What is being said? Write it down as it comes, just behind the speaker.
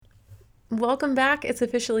Welcome back. It's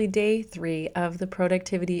officially day 3 of the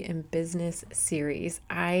Productivity in Business series.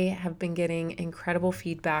 I have been getting incredible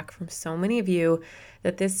feedback from so many of you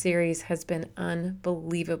that this series has been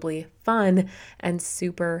unbelievably fun and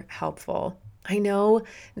super helpful. I know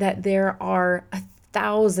that there are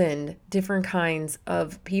 1,000 different kinds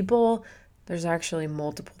of people. There's actually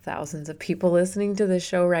multiple thousands of people listening to this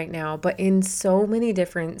show right now, but in so many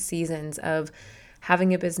different seasons of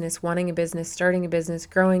having a business, wanting a business, starting a business,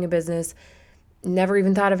 growing a business, never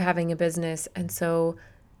even thought of having a business. And so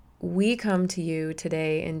we come to you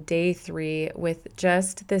today in day 3 with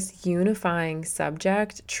just this unifying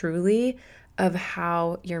subject, truly, of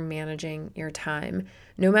how you're managing your time.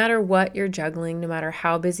 No matter what you're juggling, no matter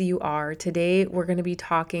how busy you are, today we're going to be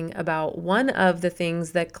talking about one of the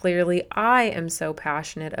things that clearly I am so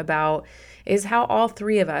passionate about is how all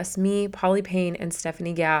three of us, me, Polly Payne, and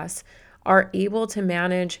Stephanie Gass, are able to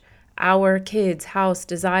manage our kids' house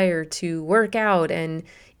desire to work out and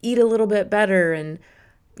eat a little bit better and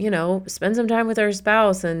spend some time with our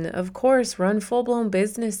spouse and, of course, run full-blown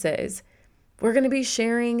businesses. We're going to be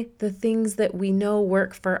sharing the things that we know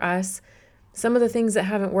work for us, some of the things that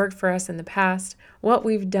haven't worked for us in the past, what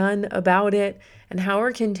we've done about it, and how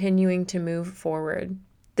we're continuing to move forward.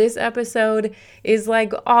 This episode is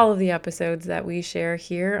like all of the episodes that we share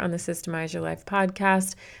here on the Systemize Your Life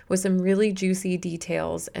podcast, with some really juicy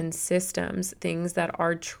details and systems, things that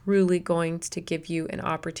are truly going to give you an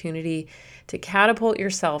opportunity to catapult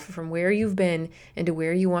yourself from where you've been into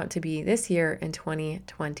where you want to be this year in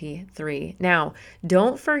 2023. Now,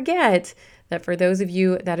 don't forget that for those of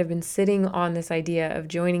you that have been sitting on this idea of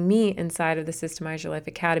joining me inside of the Systemize Your Life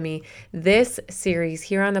Academy, this series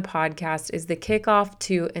here on the podcast is the kickoff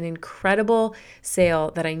to an incredible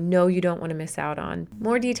sale that I know you don't want to miss out on.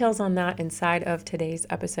 More details on that inside of today's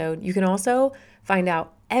episode. You can also find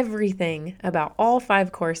out everything about all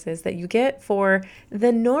 5 courses that you get for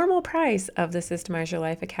the normal price of the Systemize Your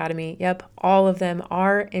Life Academy. Yep, all of them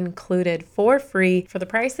are included for free for the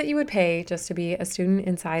price that you would pay just to be a student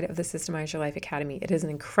inside of the Systemize Your Life Academy. It is an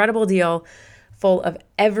incredible deal, full of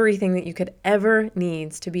everything that you could ever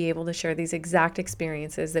need to be able to share these exact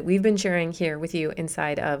experiences that we've been sharing here with you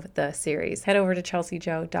inside of the series. Head over to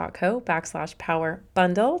chelseajoe.co/power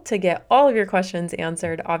bundle to get all of your questions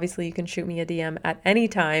answered. Obviously, you can shoot me a DM at any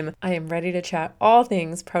time. I am ready to chat all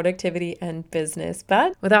things productivity and business.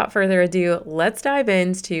 But without further ado, let's dive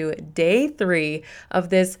into day 3 of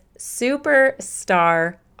this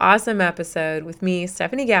superstar awesome episode with me,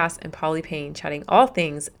 Stephanie Gass, and Polly Payne, chatting all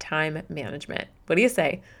things time management. What do you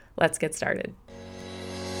say? Let's get started.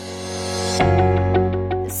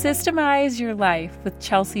 Systemize Your Life with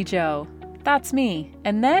Chelsea Joe. That's me.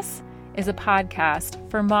 And this is a podcast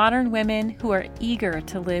for modern women who are eager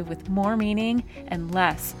to live with more meaning and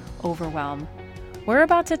less overwhelm. We're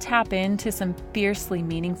about to tap into some fiercely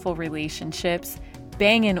meaningful relationships,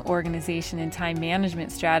 banging organization and time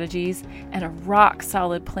management strategies, and a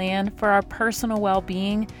rock-solid plan for our personal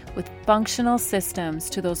well-being with functional systems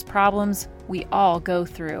to those problems we all go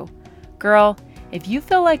through. Girl, if you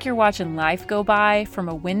feel like you're watching life go by from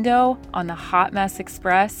a window on the Hot Mess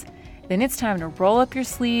Express, then it's time to roll up your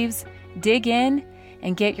sleeves, dig in,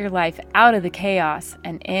 and get your life out of the chaos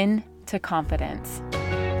and into confidence.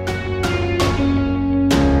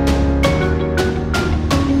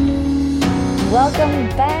 Welcome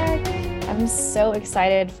back. I'm so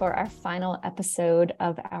excited for our final episode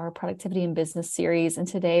of our Productivity in Business series. And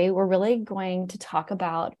today we're really going to talk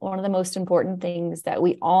about one of the most important things that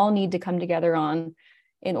we all need to come together on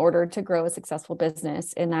in order to grow a successful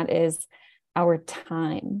business, and that is our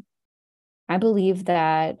time. I believe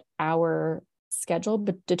that our schedule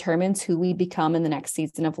determines who we become in the next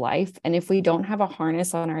season of life. And if we don't have a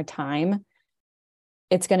harness on our time,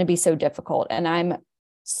 it's going to be so difficult. And I'm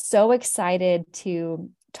so excited to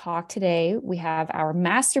talk today. We have our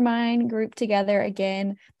mastermind group together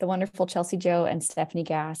again, the wonderful Chelsea Joe and Stephanie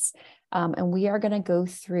Gass. And we are going to go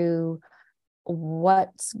through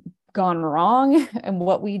what's gone wrong and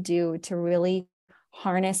what we do to really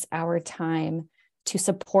harness our time to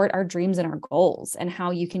support our dreams and our goals, and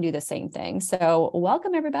how you can do the same thing. So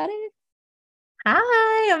welcome, everybody.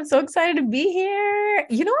 Hi, I'm so excited to be here.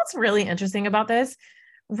 You know what's really interesting about this?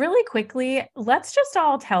 Really quickly, let's just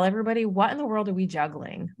all tell everybody, what in the world are we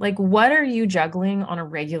juggling? Like, what are you juggling on a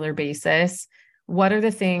regular basis? What are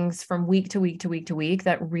the things from week to week to week to week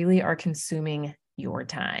that really are consuming your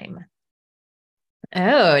time?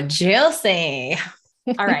 Oh, Chelsea.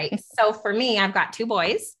 All right. So for me, I've got 2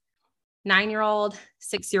 boys, 9-year-old,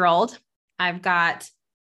 6-year-old. I've got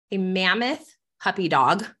a mammoth puppy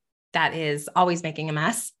dog that is always making a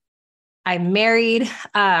mess. I'm married,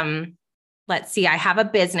 let's see, I have a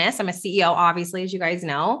business. I'm a CEO, obviously, as you guys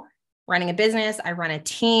know, running a business. I run a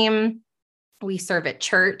team. We serve at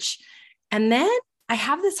church. And then I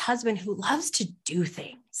have this husband who loves to do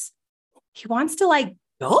things. He wants to like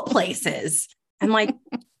go places and like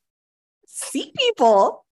see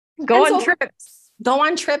people, Go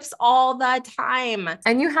on trips all the time.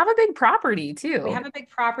 And you have a big property too. We have a big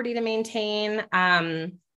property to maintain.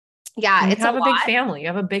 Yeah, it's a big family. You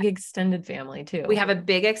have a big extended family too. We have a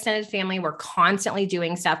big extended family. We're constantly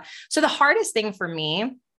doing stuff. So the hardest thing for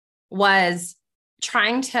me was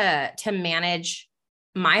trying to manage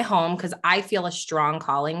my home, because I feel a strong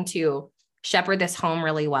calling to shepherd this home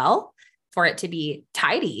really well, for it to be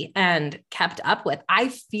tidy and kept up with. I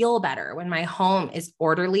feel better when my home is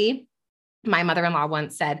orderly. My mother-in-law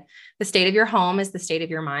once said, the state of your home is the state of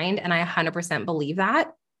your mind. And I 100% believe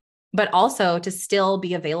that. But also to still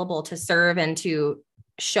be available to serve and to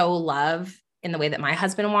show love in the way that my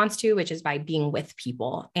husband wants to, which is by being with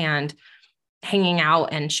people and hanging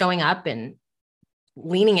out and showing up and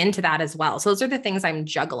leaning into that as well. So those are the things I'm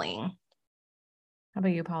juggling. How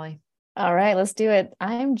about you, Polly? All right, let's do it.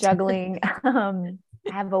 I'm juggling. I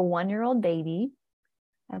have a 1-year-old baby.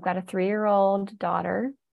 I've got a 3-year-old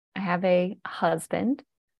daughter. I have a husband.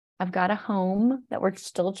 I've got a home that we're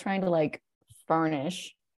still trying to like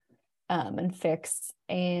furnish and fix.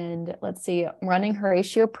 And let's see, I'm running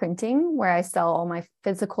Horatio Printing, where I sell all my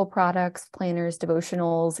physical products, planners,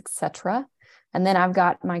 devotionals, etc. And then I've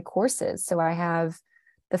got my courses. So I have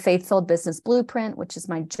the Faith-Filled Business Blueprint, which is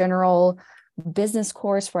my general business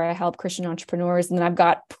course where I help Christian entrepreneurs. And then I've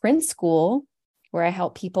got Print School, where I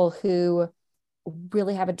help people who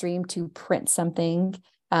really have a dream to print something,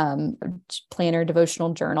 planner,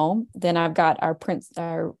 devotional journal. Then I've got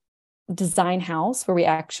our design house, where we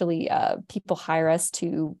actually, people hire us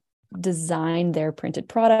to design their printed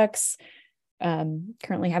products.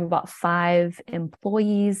 Currently have about 5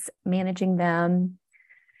 employees managing them,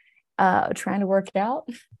 trying to work it out.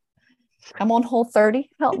 I'm on Whole30,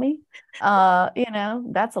 help me.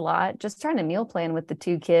 That's a lot. Just trying to meal plan with the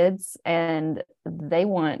 2 kids, and they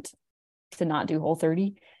want to not do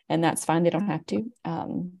Whole30, and that's fine. They don't have to.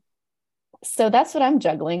 So that's what I'm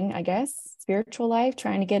juggling, I guess. Spiritual life,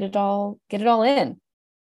 trying to get it all in.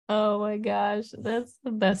 Oh my gosh, that's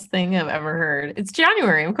the best thing I've ever heard. It's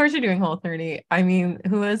January. Of course you're doing Whole30. I mean,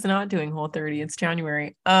 who is not doing Whole30? It's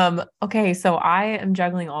January. Okay, so I am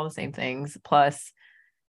juggling all the same things, plus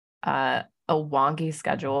a wonky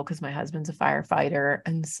schedule because my husband's a firefighter.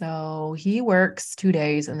 And so he works 2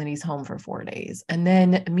 days and then he's home for 4 days. And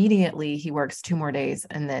then immediately he works 2 more days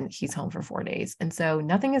and then he's home for 4 days. And so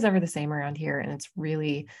nothing is ever the same around here. And it's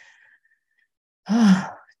really,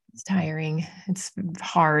 it's tiring. It's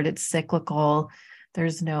hard. It's cyclical.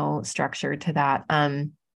 There's no structure to that.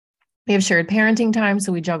 We have shared parenting time,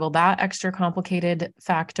 so we juggle that extra complicated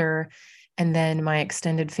factor. And then my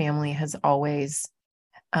extended family has always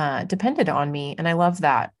depended on me. And I love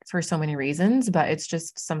that for so many reasons, but it's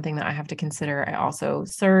just something that I have to consider. I also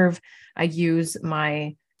serve. I use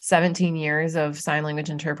my 17 years of sign language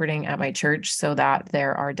interpreting at my church so that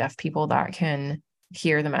there are deaf people that can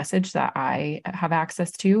hear the message that I have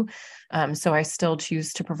access to. So I still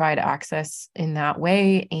choose to provide access in that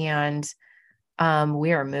way. And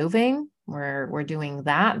we are moving. We're doing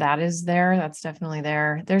that. That is there. That's definitely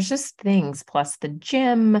there. There's just things, plus the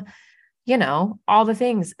gym, all the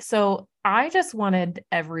things. So I just wanted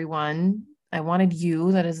I wanted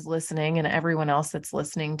you that is listening and everyone else that's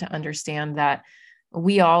listening to understand that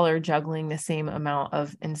we all are juggling the same amount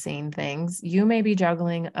of insane things. You may be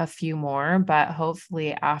juggling a few more, but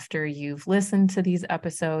hopefully after you've listened to these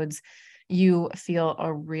episodes, you feel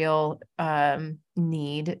a real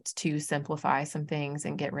need to simplify some things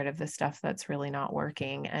and get rid of the stuff that's really not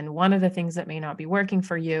working. And one of the things that may not be working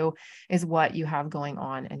for you is what you have going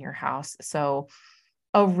on in your house. So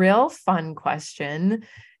a real fun question.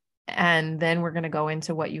 And then we're going to go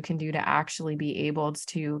into what you can do to actually be able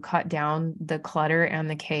to cut down the clutter and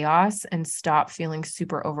the chaos and stop feeling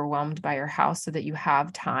super overwhelmed by your house so that you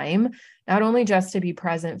have time, not only just to be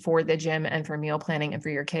present for the gym and for meal planning and for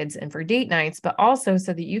your kids and for date nights, but also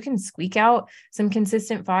so that you can squeak out some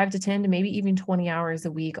consistent 5 to 10 to maybe even 20 hours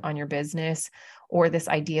a week on your business or this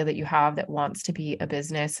idea that you have that wants to be a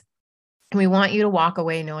business. And we want you to walk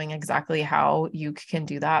away knowing exactly how you can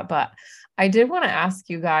do that. But I did want to ask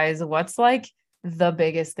you guys, what's like the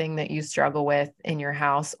biggest thing that you struggle with in your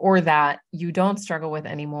house or that you don't struggle with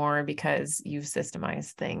anymore because you've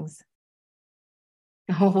systemized things?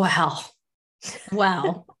 Oh,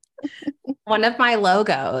 well, one of my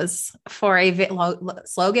logos for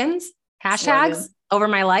slogans, hashtags over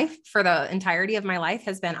my life for the entirety of my life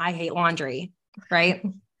has been, I hate laundry. Right.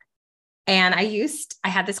 And I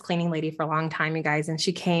had this cleaning lady for a long time, you guys, and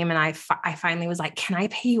she came and I finally was like, can I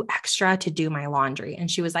pay you extra to do my laundry? And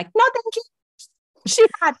she was like, no, thank you. She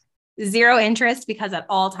had zero interest because at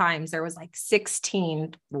all times there was like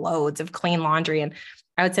 16 loads of clean laundry. And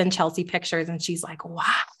I would send Chelsea pictures and she's like,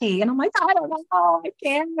 why? And I'm like, I don't know. I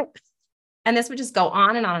can't. And this would just go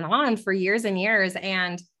on and on and on for years and years.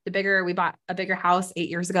 And we bought a bigger house 8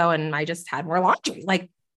 years ago and I just had more laundry, like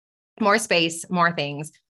more space, more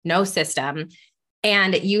things, no system.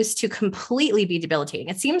 And it used to completely be debilitating.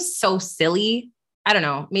 It seems so silly. I don't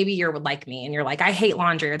know, maybe you're like me and you're like, I hate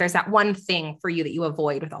laundry, or there's that one thing for you that you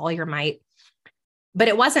avoid with all your might. But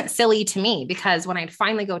it wasn't silly to me because when I'd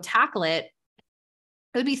finally go tackle it,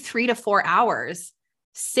 it would be 3 to 4 hours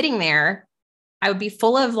sitting there. I would be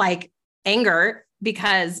full of like anger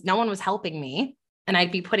because no one was helping me. And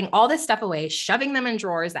I'd be putting all this stuff away, shoving them in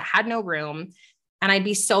drawers that had no room. And I'd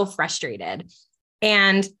be so frustrated.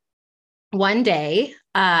 And one day,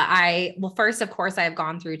 first, of course, I have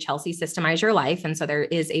gone through Chelsea Systemize Your Life. And so there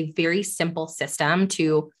is a very simple system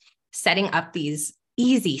to setting up these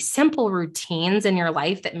easy, simple routines in your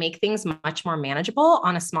life that make things much more manageable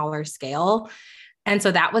on a smaller scale. And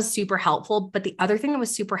so that was super helpful. But the other thing that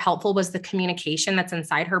was super helpful was the communication that's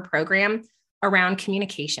inside her program around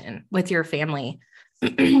communication with your family.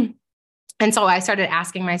 And so I started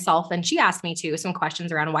asking myself, and she asked me too, some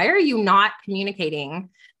questions around, why are you not communicating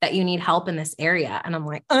that you need help in this area? And I'm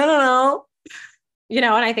like, I don't know,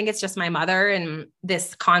 and I think it's just my mother and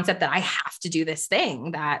this concept that I have to do this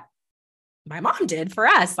thing that my mom did for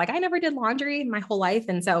us. Like I never did laundry my whole life.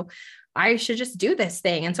 And so I should just do this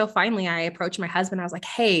thing. And so finally I approached my husband. I was like,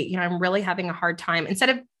 hey, I'm really having a hard time. Instead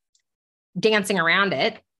of dancing around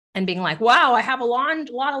it and being like, wow, I have a lot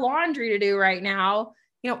of laundry to do right now.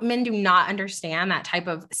 Men do not understand that type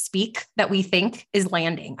of speak that we think is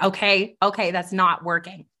landing. Okay, that's not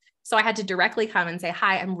working. So I had to directly come and say,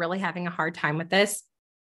 hi, I'm really having a hard time with this.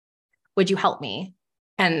 Would you help me?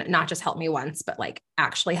 And not just help me once, but like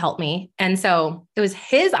actually help me. And so it was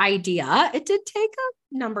his idea. It did take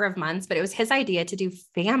a number of months, but it was his idea to do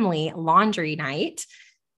family laundry night.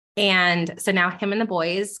 And so now him and the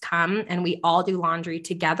boys come and we all do laundry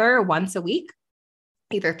together once a week.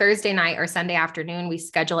 Either Thursday night or Sunday afternoon. We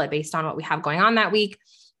schedule it based on what we have going on that week.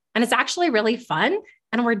 And it's actually really fun.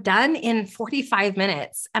 And we're done in 45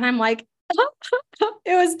 minutes. And I'm like, it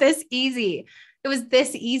was this easy. It was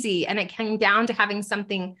this easy. And it came down to having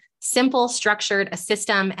something simple, structured, a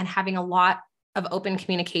system, and having a lot of open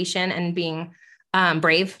communication and being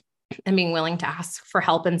brave and being willing to ask for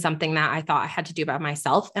help in something that I thought I had to do by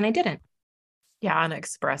myself. And I didn't. Yeah. And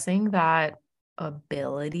expressing that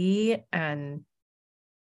ability and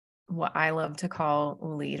what I love to call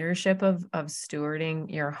leadership of stewarding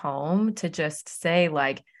your home, to just say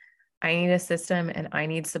like, I need a system and I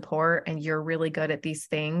need support and you're really good at these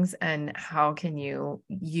things. And how can you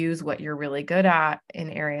use what you're really good at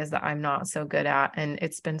in areas that I'm not so good at? And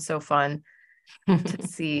it's been so fun to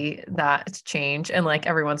see that change. And like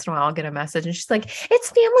every once in a while I'll get a message and she's like, it's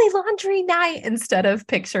family laundry night, instead of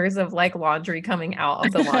pictures of like laundry coming out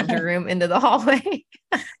of the laundry room into the hallway.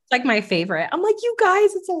 It's like my favorite. I'm like, you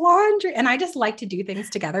guys, it's a laundry. And I just like to do things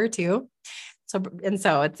together too. So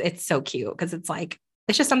it's so cute because it's like,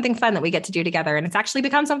 it's just something fun that we get to do together. And it's actually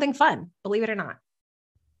become something fun, believe it or not.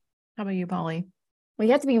 How about you, Polly? Well,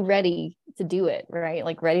 you have to be ready to do it, right?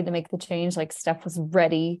 Like ready to make the change. Like Steph was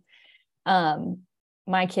ready.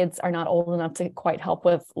 My kids are not old enough to quite help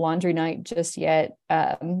with laundry night just yet.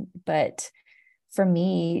 But for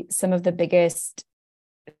me, some of the biggest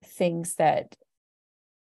things that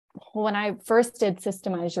when I first did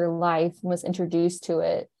Systemize Your Life and was introduced to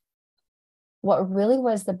it, what really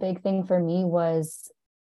was the big thing for me was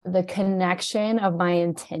the connection of my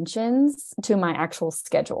intentions to my actual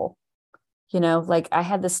schedule. Like I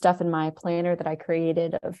had this stuff in my planner that I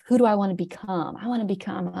created of who do I want to become? I want to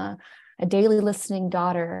become a daily listening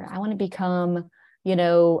daughter. I want to become,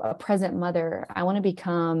 a present mother. I want to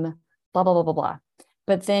become blah, blah, blah, blah, blah.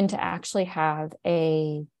 But then to actually have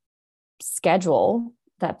a schedule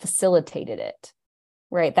that facilitated it,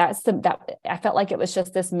 right? That I felt like it was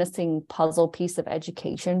just this missing puzzle piece of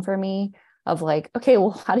education for me of like, okay,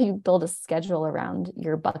 well, how do you build a schedule around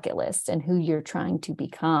your bucket list and who you're trying to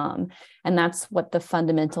become? And that's what the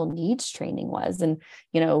fundamental needs training was. And,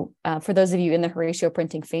 for those of you in the Horatio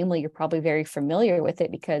Printing family, you're probably very familiar with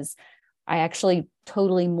it because I actually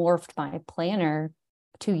totally morphed my planner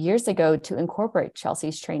 2 years ago to incorporate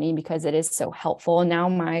Chelsea's training because it is so helpful. And now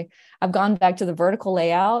I've gone back to the vertical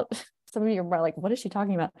layout. Some of you are like, what is she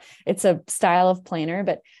talking about? It's a style of planner,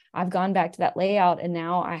 but I've gone back to that layout and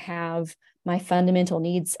now I have my fundamental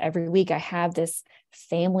needs every week. I have this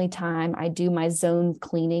family time. I do my zone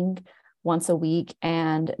cleaning once a week,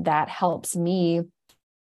 and that helps me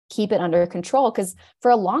keep it under control. Because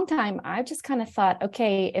for a long time, I've just kind of thought,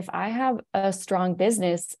 okay, if I have a strong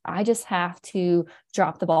business, I just have to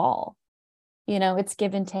drop the ball. It's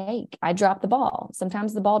give and take. I drop the ball.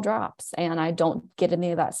 Sometimes the ball drops and I don't get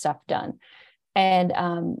any of that stuff done. And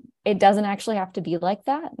it doesn't actually have to be like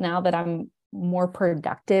that now that I'm more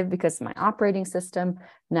productive because of my operating system,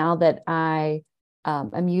 now that I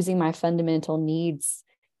am using my fundamental needs,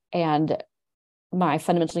 and my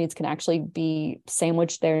fundamental needs can actually be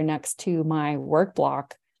sandwiched there next to my work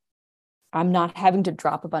block. I'm not having to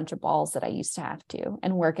drop a bunch of balls that I used to have to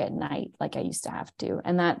and work at night like I used to have to.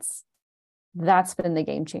 And that's been the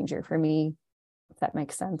game changer for me, if that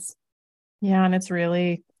makes sense. Yeah. And it's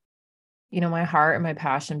really, my heart and my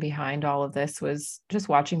passion behind all of this was just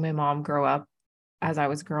watching my mom grow up as I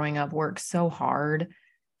was growing up, work so hard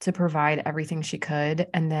to provide everything she could.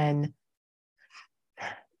 And then,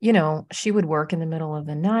 she would work in the middle of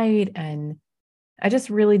the night, and I just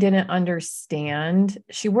really didn't understand.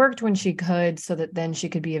 She worked when she could so that then she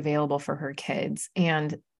could be available for her kids.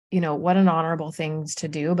 And what an honorable thing to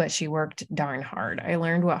do, but she worked darn hard. I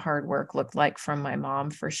learned what hard work looked like from my mom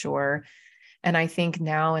for sure. And I think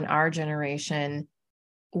now in our generation,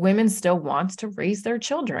 women still want to raise their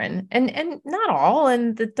children, and not all,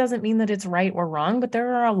 and that doesn't mean that it's right or wrong, but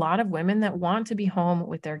there are a lot of women that want to be home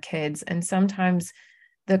with their kids. And sometimes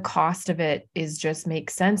the cost of it is just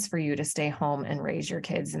makes sense for you to stay home and raise your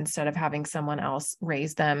kids instead of having someone else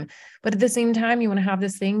raise them. But at the same time, you want to have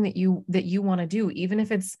this thing that you want to do, even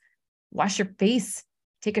if it's wash your face,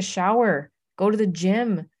 take a shower, go to the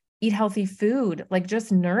gym, eat healthy food, like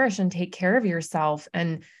just nourish and take care of yourself.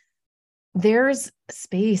 And there's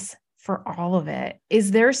space for all of it.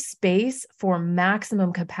 Is there space for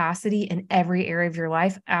maximum capacity in every area of your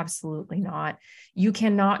life? Absolutely not. You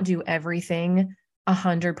cannot do everything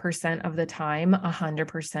 100% of the time,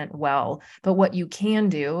 100% well. But what you can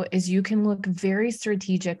do is you can look very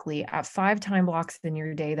strategically at 5 time blocks in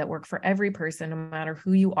your day that work for every person, no matter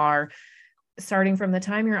who you are, starting from the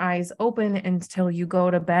time your eyes open until you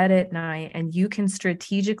go to bed at night. And you can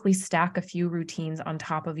strategically stack a few routines on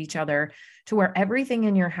top of each other to where everything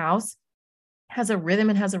in your house has a rhythm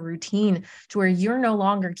and has a routine, to where you're no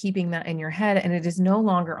longer keeping that in your head and it is no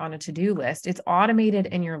longer on a to-do list. It's automated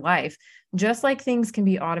in your life. Just like things can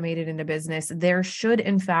be automated in a business, there should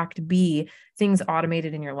in fact be things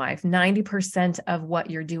automated in your life. 90% of what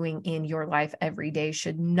you're doing in your life every day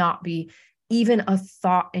should not be even a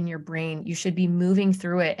thought in your brain. You should be moving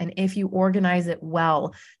through it. And if you organize it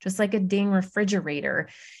well, just like a dang refrigerator,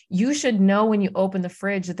 you should know when you open the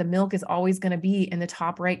fridge that the milk is always going to be in the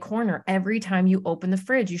top right corner. Every time you open the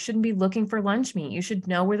fridge, you shouldn't be looking for lunch meat. You should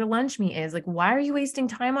know where the lunch meat is. Like, why are you wasting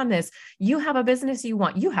time on this? You have a business you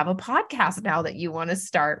have a podcast now that you want to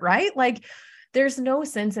start, right? Like, there's no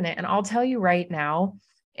sense in it. And I'll tell you right now,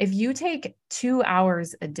 if you take 2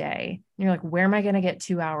 hours a day, and you're like, where am I going to get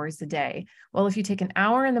 2 hours a day? Well, if you take an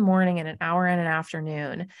hour in the morning and an hour in an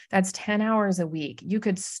afternoon, that's 10 hours a week. You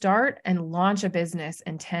could start and launch a business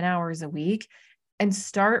in 10 hours a week and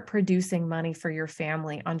start producing money for your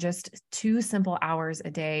family on just 2 simple hours a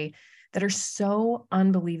day that are so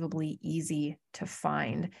unbelievably easy to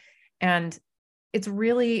find. And it's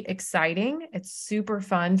really exciting. It's super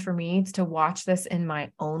fun for me to watch this in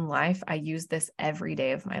my own life. I use this every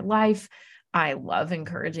day of my life. I love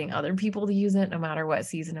encouraging other people to use it no matter what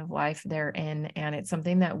season of life they're in. And it's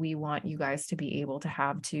something that we want you guys to be able to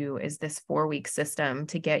have too, is this 4-week system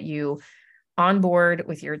to get you on board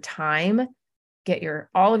with your time, get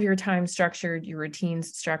all of your time structured, your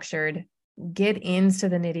routines structured, get into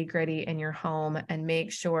the nitty-gritty in your home and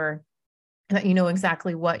make sure that you know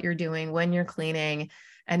exactly what you're doing when you're cleaning,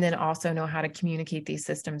 and then also know how to communicate these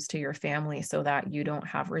systems to your family so that you don't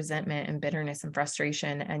have resentment and bitterness and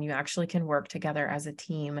frustration, and you actually can work together as a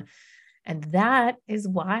team. And that is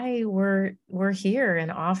why we're here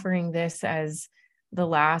and offering this as the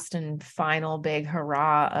last and final big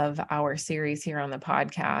hurrah of our series here on the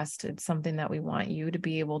podcast. It's something that we want you to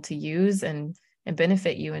be able to use and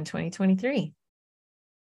benefit you in 2023.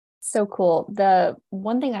 So cool. The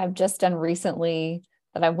one thing I've just done recently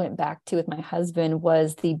that I went back to with my husband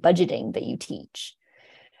was the budgeting that you teach.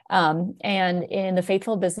 And in the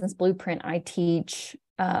Faithful Business Blueprint, I teach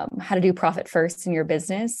how to do profit first in your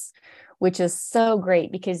business, which is so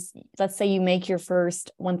great because let's say you make your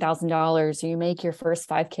first $1,000 or you make your first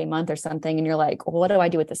 5K month or something, and you're like, well, what do I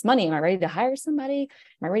do with this money? Am I ready to hire somebody?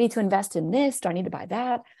 Am I ready to invest in this? Do I need to buy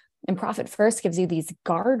that? And Profit First gives you these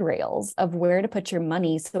guardrails of where to put your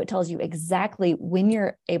money. So it tells you exactly when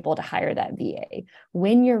you're able to hire that VA,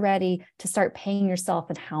 when you're ready to start paying yourself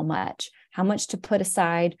and how much to put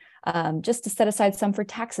aside, just to set aside some for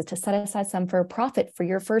taxes, to set aside some for profit for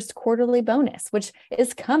your first quarterly bonus, which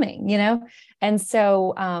is coming, And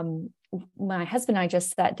so my husband and I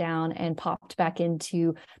just sat down and popped back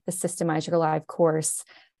into the Systemize Your Life course.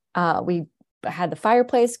 We had the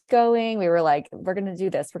fireplace going. We were like, we're going to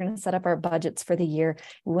do this. We're going to set up our budgets for the year.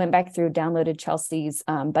 We went back through, downloaded Chelsea's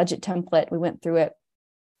budget template. We went through it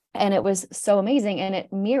and it was so amazing. And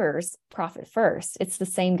it mirrors Profit First. It's the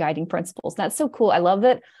same guiding principles. That's so cool. I love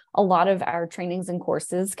that a lot of our trainings and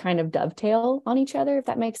courses kind of dovetail on each other, if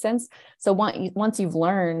that makes sense. So once you've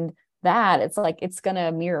learned that, it's like, it's going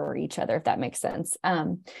to mirror each other, if that makes sense.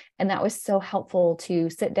 And that was so helpful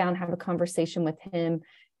to sit down, have a conversation with him,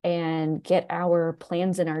 and get our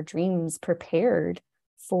plans and our dreams prepared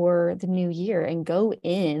for the new year and go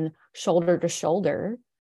in shoulder to shoulder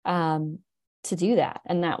to do that.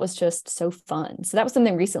 And that was just so fun. So that was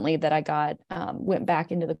something recently that I went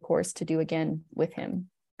back into the course to do again with him.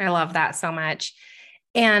 I love that so much.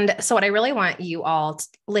 And so what I really want you all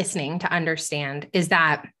listening to understand is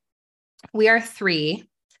that we are three,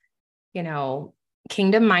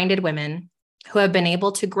 kingdom-minded women who have been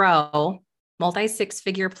able to grow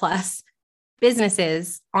multi-six-figure plus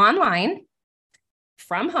businesses online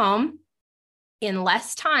from home in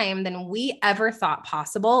less time than we ever thought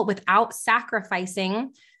possible, without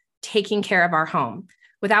sacrificing taking care of our home,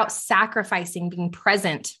 without sacrificing being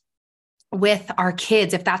present with our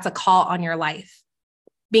kids, if that's a call on your life.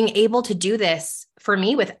 Being able to do this for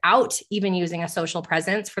me without even using a social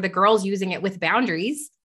presence, for the girls using it with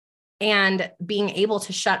boundaries, and being able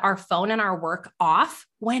to shut our phone and our work off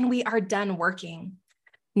when we are done working,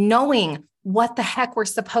 knowing what the heck we're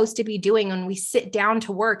supposed to be doing when we sit down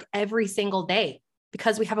to work every single day,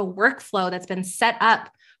 because we have a workflow that's been set up,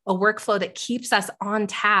 a workflow that keeps us on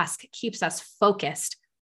task, keeps us focused,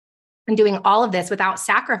 and doing all of this without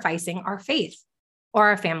sacrificing our faith or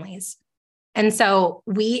our families. And so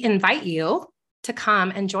we invite you to come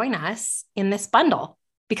and join us in this bundle,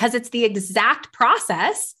 because it's the exact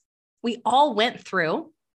process we all went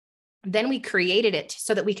through. Then we created it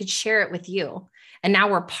so that we could share it with you. And now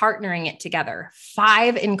we're partnering it together.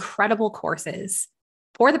 5 incredible courses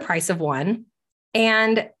for the price of one.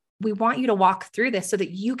 And we want you to walk through this so that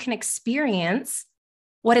you can experience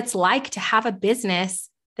what it's like to have a business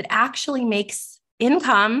that actually makes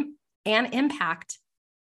income and impact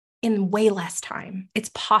in way less time. It's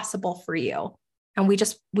possible for you. And we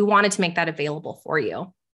wanted to make that available for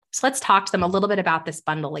you. So let's talk to them a little bit about this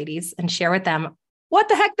bundle, ladies, and share with them what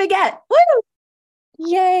the heck they get. Woo!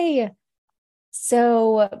 Yay.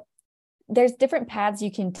 So there's different paths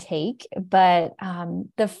you can take, but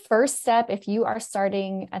the first step, if you are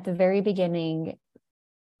starting at the very beginning,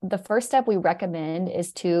 the first step we recommend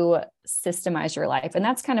is to systemize your life. And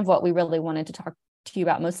that's kind of what we really wanted to talk to you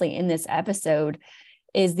about mostly in this episode,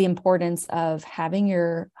 is the importance of having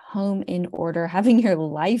your home in order, having your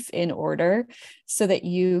life in order, so that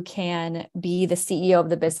you can be the CEO of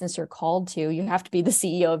the business you're called to. You have to be the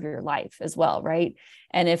CEO of your life as well, right?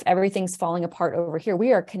 And if everything's falling apart over here,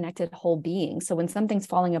 we are connected whole beings. So when something's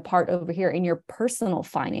falling apart over here in your personal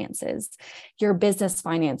finances, your business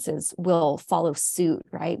finances will follow suit,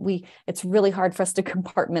 right? It's really hard for us to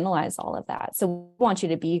compartmentalize all of that. So we want you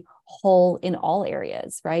to be whole in all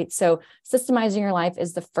areas, right? So systemizing your life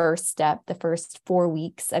is the first step, the first 4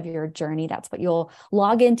 weeks of your journey. That's what you'll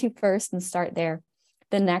log into first and start there.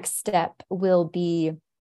 The next step will be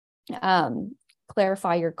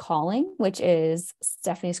clarify your calling, which is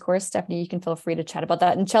Stephanie's course. Stephanie, you can feel free to chat about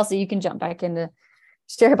that. And Chelsea, you can jump back in to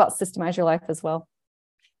share about Systemize Your Life as well.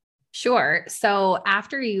 Sure. So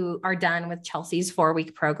after you are done with Chelsea's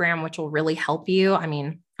 4-week program, which will really help you, I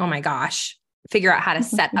mean, oh my gosh, figure out how to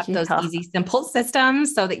set up those easy, simple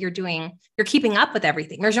systems so that you're keeping up with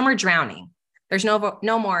everything. There's no more drowning. There's no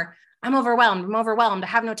more, I'm overwhelmed. I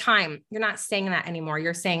have no time. You're not saying that anymore.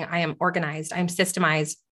 You're saying, I am organized. I'm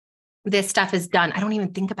systemized. This stuff is done. I don't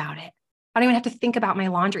even think about it. I don't even have to think about my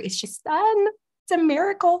laundry. It's just done. It's a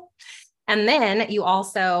miracle. And then you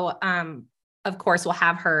also, of course, will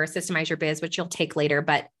have her Systemize Your Biz, which you'll take later,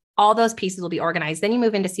 but all those pieces will be organized. Then you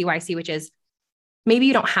move into CYC, which is maybe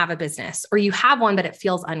you don't have a business, or you have one, but it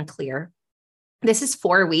feels unclear. This is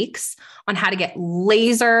 4 weeks on how to get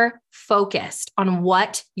laser focused on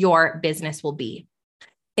what your business will be.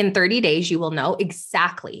 In 30 days, you will know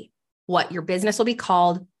exactly what your business will be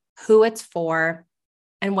called, who it's for,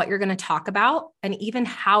 and what you're going to talk about, and even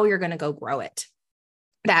how you're going to go grow it.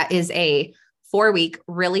 That is a 4-week,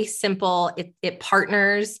 really simple. It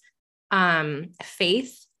partners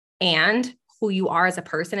faith and who you are as a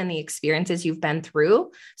person and the experiences you've been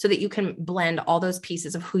through so that you can blend all those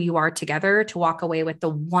pieces of who you are together to walk away with the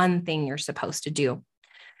one thing you're supposed to do.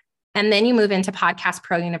 And then you move into Podcast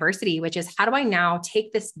Pro University, which is how do I now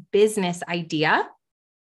take this business idea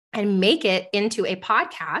and make it into a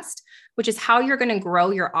podcast, which is how you're going to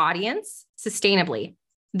grow your audience sustainably.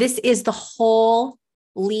 This is the whole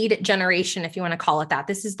lead generation, if you want to call it that.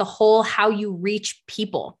 This is the whole how you reach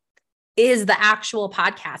people is the actual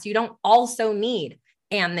podcast. You don't also need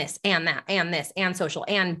and this and that and this and social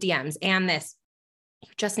and DMs and this. You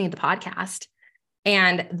just need the podcast.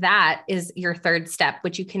 And that is your third step,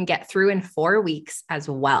 which you can get through in 4 weeks as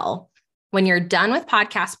well. When you're done with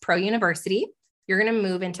Podcast Pro University, you're going to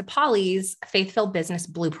move into Polly's Faith-Filled Business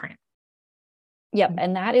Blueprint. Yep.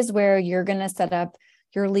 And that is where you're going to set up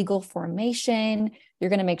your legal formation. You're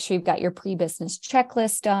going to make sure you've got your pre-business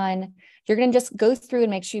checklist done. You're going to just go through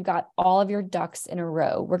and make sure you've got all of your ducks in a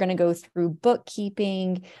row. We're going to go through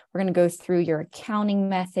bookkeeping. We're going to go through your accounting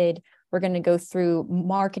method. We're going to go through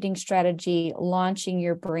marketing strategy, launching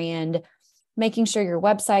your brand, making sure your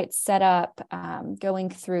website's set up, going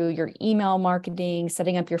through your email marketing,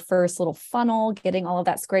 setting up your first little funnel, getting all of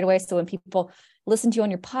that squared away. So when people listen to you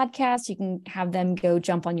on your podcast, you can have them go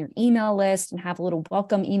jump on your email list and have a little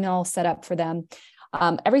welcome email set up for them.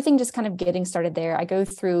 Everything just kind of getting started there. I go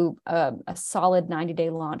through a solid 90-day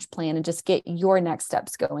launch plan and just get your next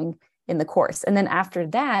steps going in the course. And then after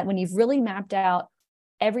that, when you've really mapped out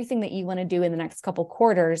everything that you want to do in the next couple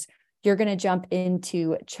quarters, you're going to jump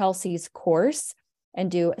into Chelsea's course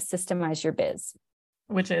and do Systemize Your Biz,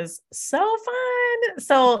 which is so fun.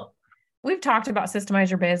 So we've talked about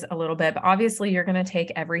Systemize Your Biz a little bit, but obviously you're going to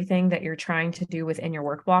take everything that you're trying to do within your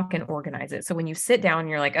work block and organize it. So when you sit down,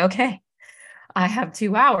 you're like, okay, I have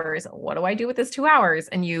 2 hours. What do I do with this 2 hours?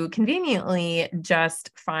 And you conveniently just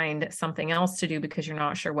find something else to do because you're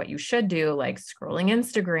not sure what you should do, like scrolling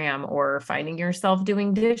Instagram or finding yourself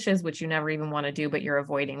doing dishes, which you never even want to do, but you're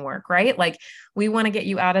avoiding work, right? Like we want to get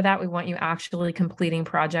you out of that. We want you actually completing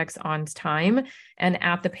projects on time and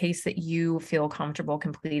at the pace that you feel comfortable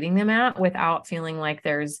completing them at without feeling like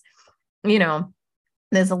there's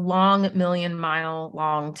a long million-mile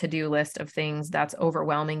long to-do list of things that's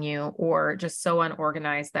overwhelming you or just so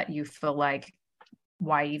unorganized that you feel like,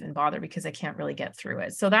 why even bother? Because I can't really get through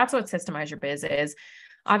it. So that's what Systemize Your Biz is.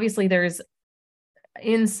 Obviously, there's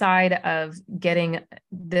inside of getting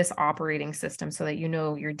this operating system so that you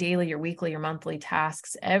know your daily, your weekly, your monthly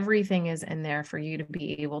tasks, everything is in there for you to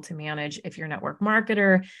be able to manage if you're a network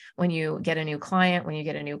marketer, when you get a new client, when you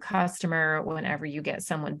get a new customer, whenever you get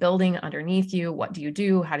someone building underneath you, what do you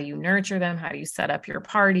do? How do you nurture them? How do you set up your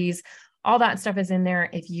parties? All that stuff is in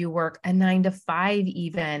there. If you work a 9 to 5,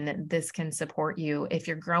 even this can support you. If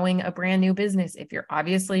you're growing a brand new business, if you're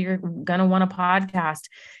going to want a podcast,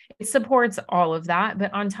 it supports all of that.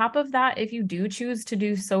 But on top of that, if you do choose to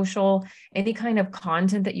do social, any kind of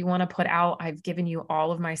content that you want to put out, I've given you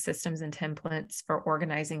all of my systems and templates for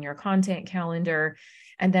organizing your content calendar.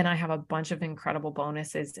 And then I have a bunch of incredible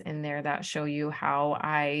bonuses in there that show you how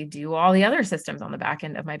I do all the other systems on the back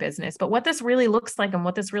end of my business. But what this really looks like and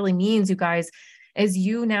what this really means, you guys, is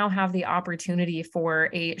you now have the opportunity for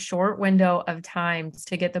a short window of time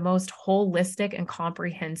to get the most holistic and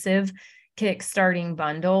comprehensive kickstarting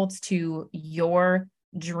bundles to your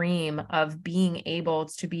dream of being able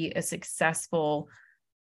to be a successful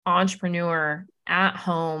entrepreneur at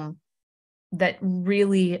home that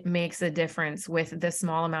really makes a difference with the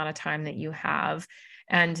small amount of time that you have.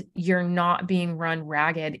 And you're not being run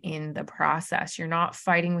ragged in the process. You're not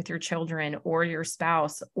fighting with your children or your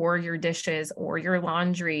spouse or your dishes or your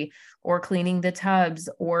laundry or cleaning the tubs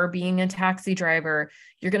or being a taxi driver.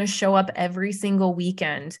 You're going to show up every single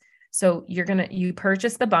weekend. So you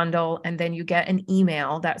purchase the bundle and then you get an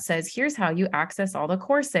email that says, here's how you access all the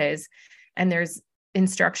courses. And there's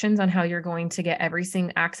instructions on how you're going to get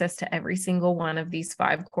access to every single one of these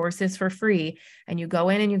 5 courses for free. And you go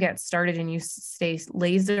in and you get started and you stay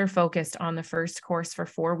laser focused on the first course for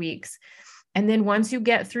 4 weeks. And then once you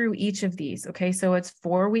get through each of these, okay, so it's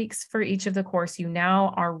 4 weeks for each of the course, you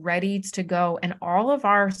now are ready to go. And all of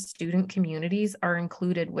our student communities are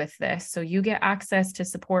included with this. So you get access to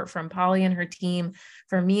support from Polly and her team,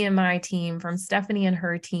 from me and my team, from Stephanie and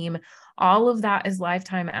her team. All of that is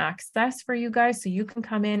lifetime access for you guys. So you can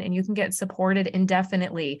come in and you can get supported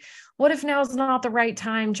indefinitely. What if now is not the right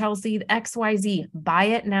time, Chelsea? XYZ, buy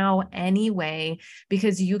it now anyway,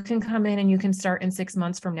 because you can come in and you can start in 6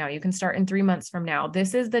 months from now. You can start in 3 months from now.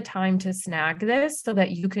 This is the time to snag this so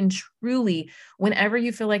that you can truly, whenever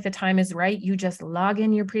you feel like the time is right, you just log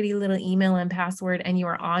in your pretty little email and password and you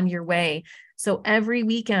are on your way. So every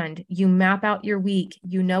weekend you map out your week,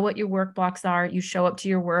 you know what your work blocks are, you show up to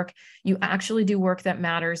your work, you actually do work that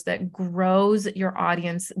matters, that grows your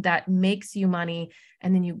audience, that makes you money,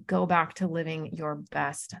 and then you go back to living your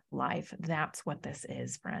best life. That's what this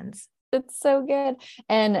is, friends. It's so good.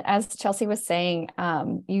 And as Chelsea was saying,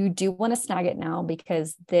 you do want to snag it now,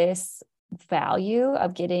 because this value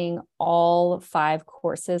of getting all 5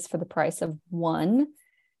 courses for the price of one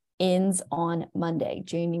ends on Monday,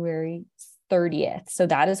 January 30th. So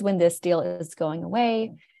that is when this deal is going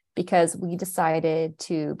away, because we decided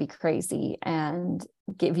to be crazy and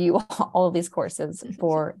give you all of these courses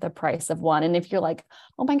for the price of one. And if you're like,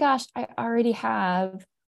 oh my gosh, I already have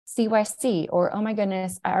CYC, or oh my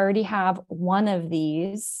goodness, I already have one of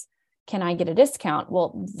these, can I get a discount?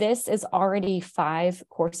 Well, this is already 5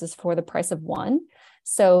 courses for the price of one.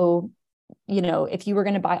 So, if you were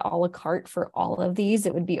going to buy a la carte for all of these,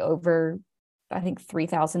 it would be over, I think,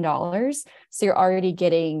 $3,000. So you're already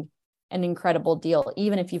getting an incredible deal,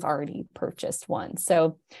 even if you've already purchased one.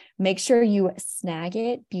 So make sure you snag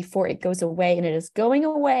it before it goes away. And it is going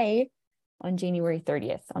away on January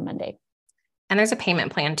 30th, on Monday. And there's a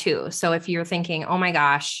payment plan too. So if you're thinking, oh my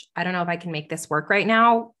gosh, I don't know if I can make this work right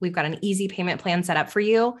now, we've got an easy payment plan set up for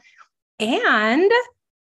you. And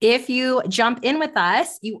if you jump in with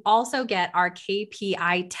us, you also get our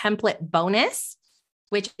KPI template bonus,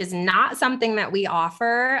 which is not something that we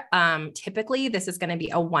offer. Typically, this is going to be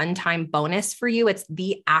a one-time bonus for you. It's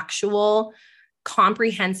the actual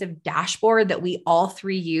comprehensive dashboard that we all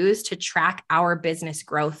 3 use to track our business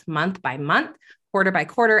growth month by month, quarter by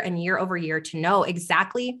quarter, and year over year, to know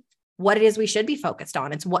exactly what it is we should be focused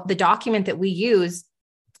on. It's what the document that we use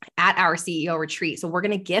at our CEO retreat. So we're going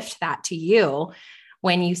to gift that to you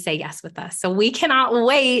when you say yes with us. So we cannot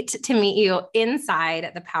wait to meet you inside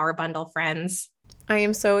the Power Bundle, friends. I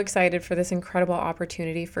am so excited for this incredible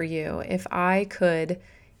opportunity for you. If I could,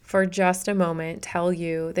 for just a moment, tell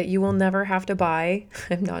you that you will never have to buy,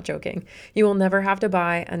 I'm not joking, you will never have to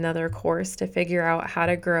buy another course to figure out how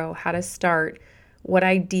to grow, how to start. What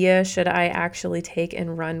idea should I actually take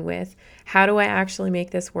and run with? How do I actually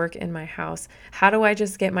make this work in my house? How do I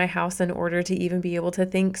just get my house in order to even be able to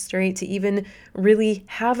think straight, to even really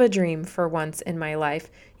have a dream for once in my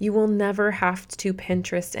life? You will never have to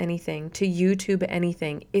Pinterest anything, to YouTube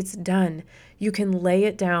anything. It's done. You can lay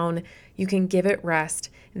it down. You can give it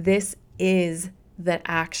rest. This is the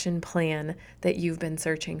action plan that you've been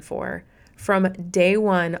searching for. From day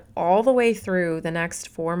one all the way through the next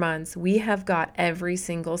 4 months, we have got every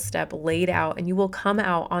single step laid out, and you will come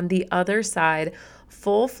out on the other side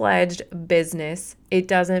full-fledged business. It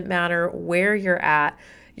doesn't matter where you're at.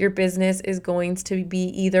 Your business is going to be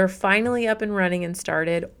either finally up and running and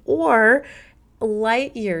started, or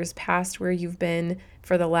light years past where you've been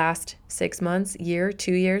for the last 6 months, year,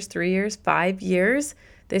 2 years, 3 years, 5 years.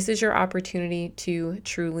 This is your opportunity to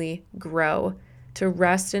truly grow, to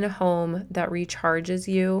rest in a home that recharges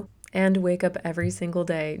you, and wake up every single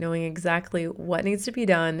day knowing exactly what needs to be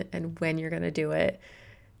done and when you're going to do it.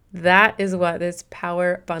 That is what this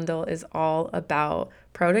Power Bundle is all about.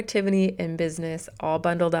 Productivity and business all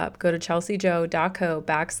bundled up. Go to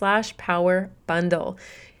chelseajo.co/Power Bundle.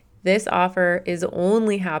 This offer is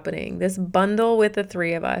only happening. This bundle with the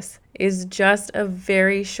 3 of us is just a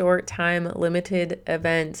very short time limited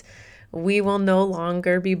event. We will no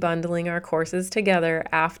longer be bundling our courses together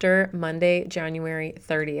after Monday, January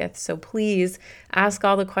 30th. So please ask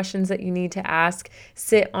all the questions that you need to ask,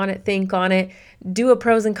 sit on it, think on it, do a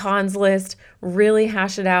pros and cons list, really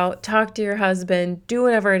hash it out, talk to your husband, do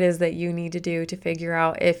whatever it is that you need to do to figure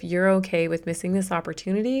out if you're okay with missing this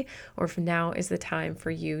opportunity, or if now is the time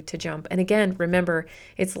for you to jump. And again, remember,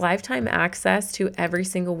 it's lifetime access to every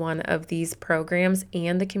single one of these programs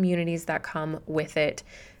and the communities that come with it.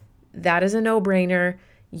 That is a no-brainer.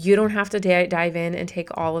 You don't have to dive in and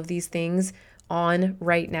take all of these things on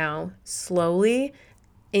right now. Slowly,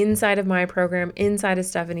 inside of my program, inside of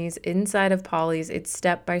Stephanie's, inside of Polly's, it's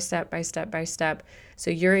step by step by step by step.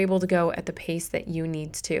 So you're able to go at the pace that you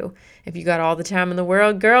need to. If you got all the time in the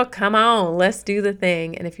world, girl, come on, let's do the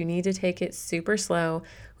thing. And if you need to take it super slow,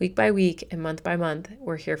 week by week and month by month,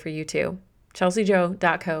 we're here for you too.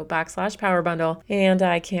 chelseajo.co/Power Bundle. And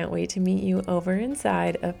I can't wait to meet you over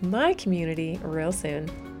inside of my community real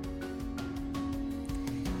soon.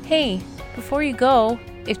 Hey, before you go,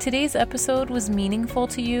 if today's episode was meaningful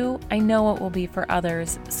to you, I know it will be for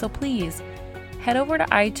others. So please head over to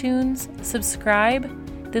iTunes, subscribe,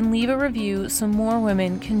 then leave a review so more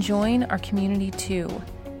women can join our community too.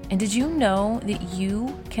 And did you know that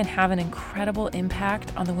you can have an incredible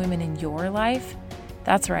impact on the women in your life?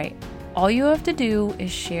 That's right. All you have to do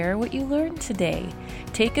is share what you learned today.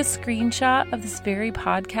 Take a screenshot of this very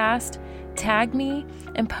podcast, tag me,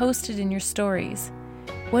 and post it in your stories.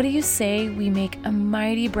 What do you say we make a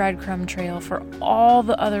mighty breadcrumb trail for all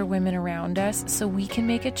the other women around us so we can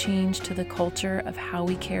make a change to the culture of how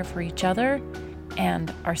we care for each other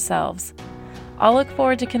and ourselves? I'll look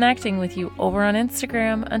forward to connecting with you over on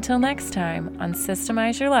Instagram. Until next time on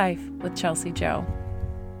Systemize Your Life with Chelsea Joe.